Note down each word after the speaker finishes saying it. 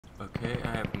Okay,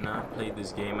 I have not played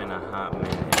this game in a hot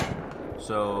minute,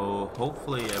 so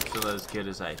hopefully I feel as good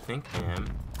as I think I am.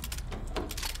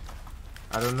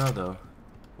 I don't know though.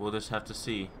 We'll just have to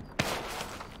see.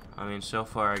 I mean, so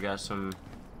far I got some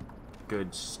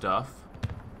good stuff.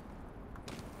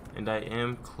 And I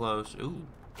am close. Ooh,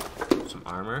 some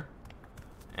armor.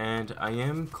 And I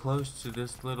am close to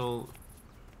this little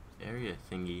area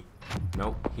thingy.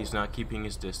 Nope, he's not keeping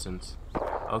his distance.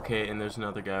 Okay, and there's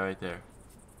another guy right there.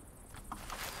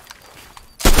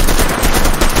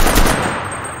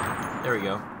 There we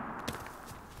go.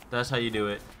 That's how you do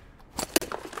it.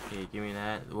 Okay, give me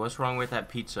that. What's wrong with that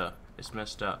pizza? It's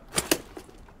messed up.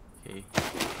 Okay,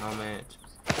 helmet.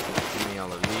 Give me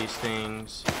all of these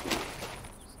things.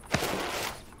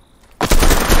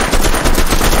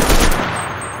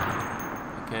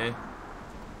 Okay.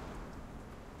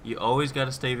 You always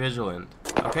gotta stay vigilant.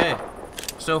 Okay.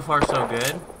 So far, so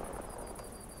good.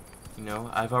 You know,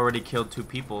 I've already killed 2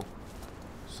 people.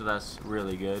 So that's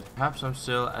really good. Perhaps I'm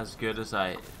still as good as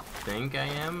I think I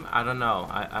am. I don't know.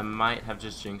 I might have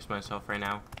just jinxed myself right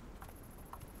now.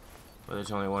 But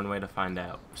there's only one way to find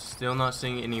out. Still not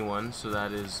seeing anyone, so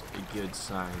that is a good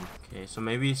sign. Okay, so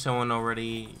maybe someone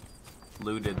already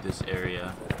looted this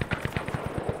area.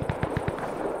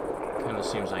 Kind of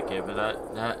seems like it, but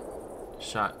that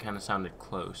shot kind of sounded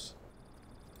close.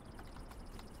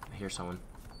 I hear someone.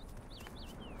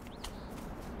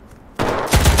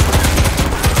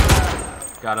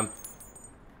 Got him.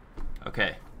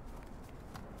 Okay.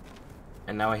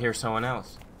 And now I hear someone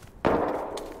else.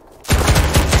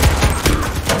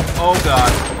 Oh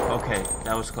god. Okay,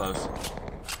 that was close.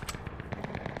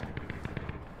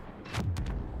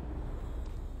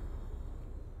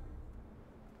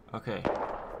 Okay.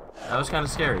 That was kind of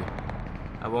scary.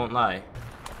 I won't lie.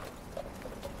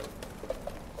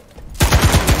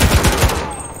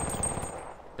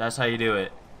 That's how you do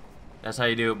it. That's how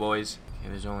you do it, boys. Okay,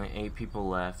 there's only 8 people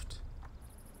left.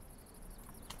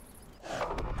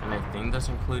 And I think that's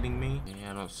including me. Yeah,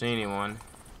 I don't see anyone.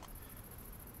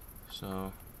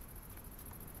 So,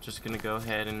 just gonna go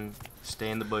ahead and stay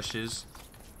in the bushes.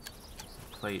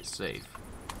 Play it safe.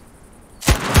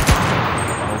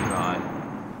 Oh god.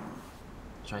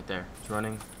 It's right there. It's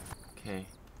running. Okay.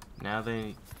 Now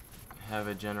they have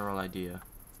a general idea.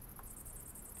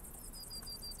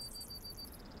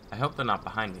 I hope they're not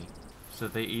behind me. So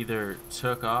they either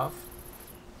took off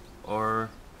or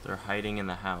they're hiding in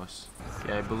the house.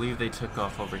 Yeah, I believe they took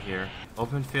off over here.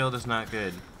 Open field is not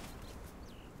good.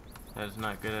 That is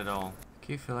not good at all.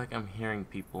 Okay, I feel like I'm hearing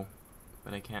people,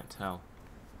 but I can't tell.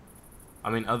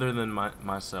 I mean, other than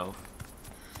myself.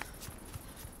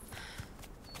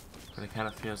 But it kind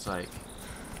of feels like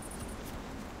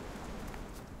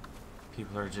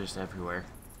people are just everywhere.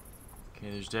 Okay,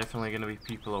 there's definitely going to be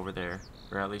people over there.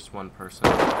 Or at least one person.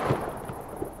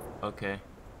 Okay.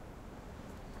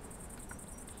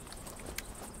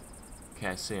 Okay,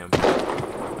 I see him.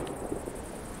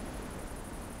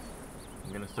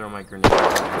 I'm gonna throw my grenade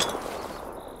over there.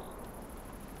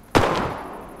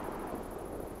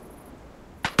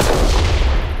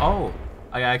 Oh!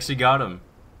 I actually got him.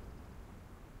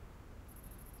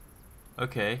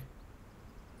 Okay.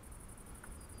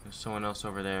 There's someone else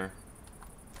over there.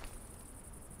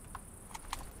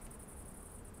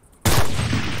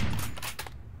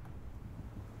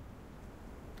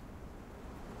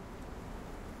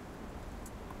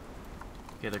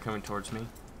 Okay, they're coming towards me.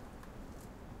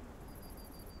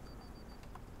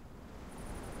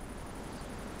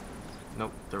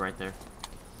 Nope, they're right there.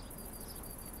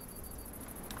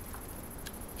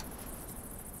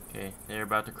 Okay, they're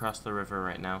about to cross the river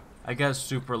right now. I got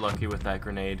super lucky with that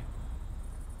grenade.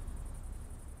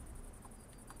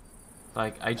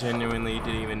 Like, I genuinely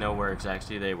didn't even know where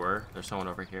exactly they were. There's someone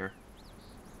over here.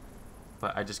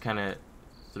 But I just kind of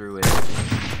threw it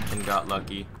and got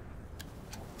lucky.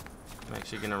 I'm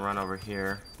actually gonna run over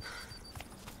here.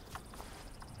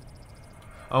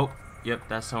 Oh, yep,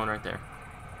 that's someone right there.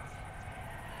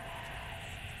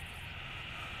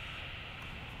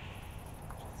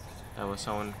 That was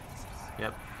someone.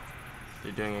 Yep.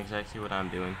 They're doing exactly what I'm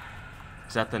doing.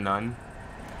 Is that the nun?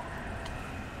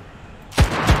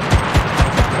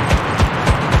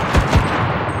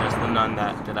 That's the nun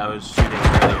that I was shooting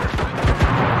earlier.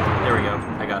 There we go.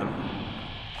 I got him.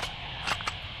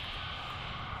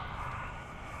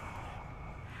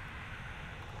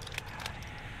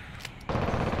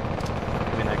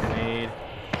 Give me that grenade.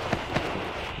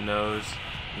 Nose.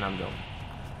 And I'm going.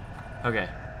 Okay.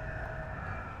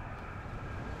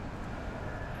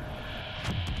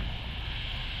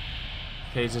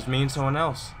 Okay, it's just me and someone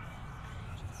else.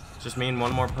 Just me and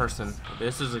one more person.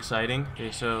 This is exciting.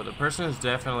 Okay, so the person is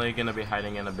definitely gonna be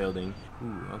hiding in a building.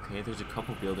 Ooh, okay, there's a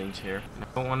couple buildings here. And I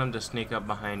don't want him to sneak up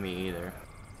behind me either.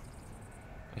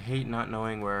 I hate not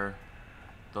knowing where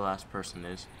the last person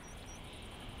is.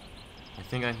 I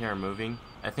think I hear him moving.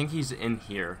 I think he's in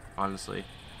here, honestly.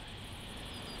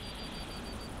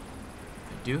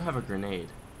 I do have a grenade.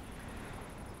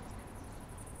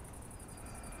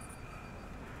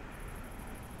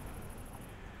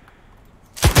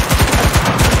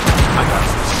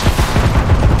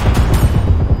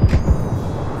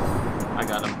 I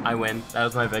got him. I win. That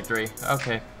was my victory.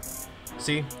 Okay.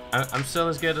 See, I'm still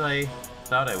as good as I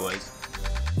thought I was.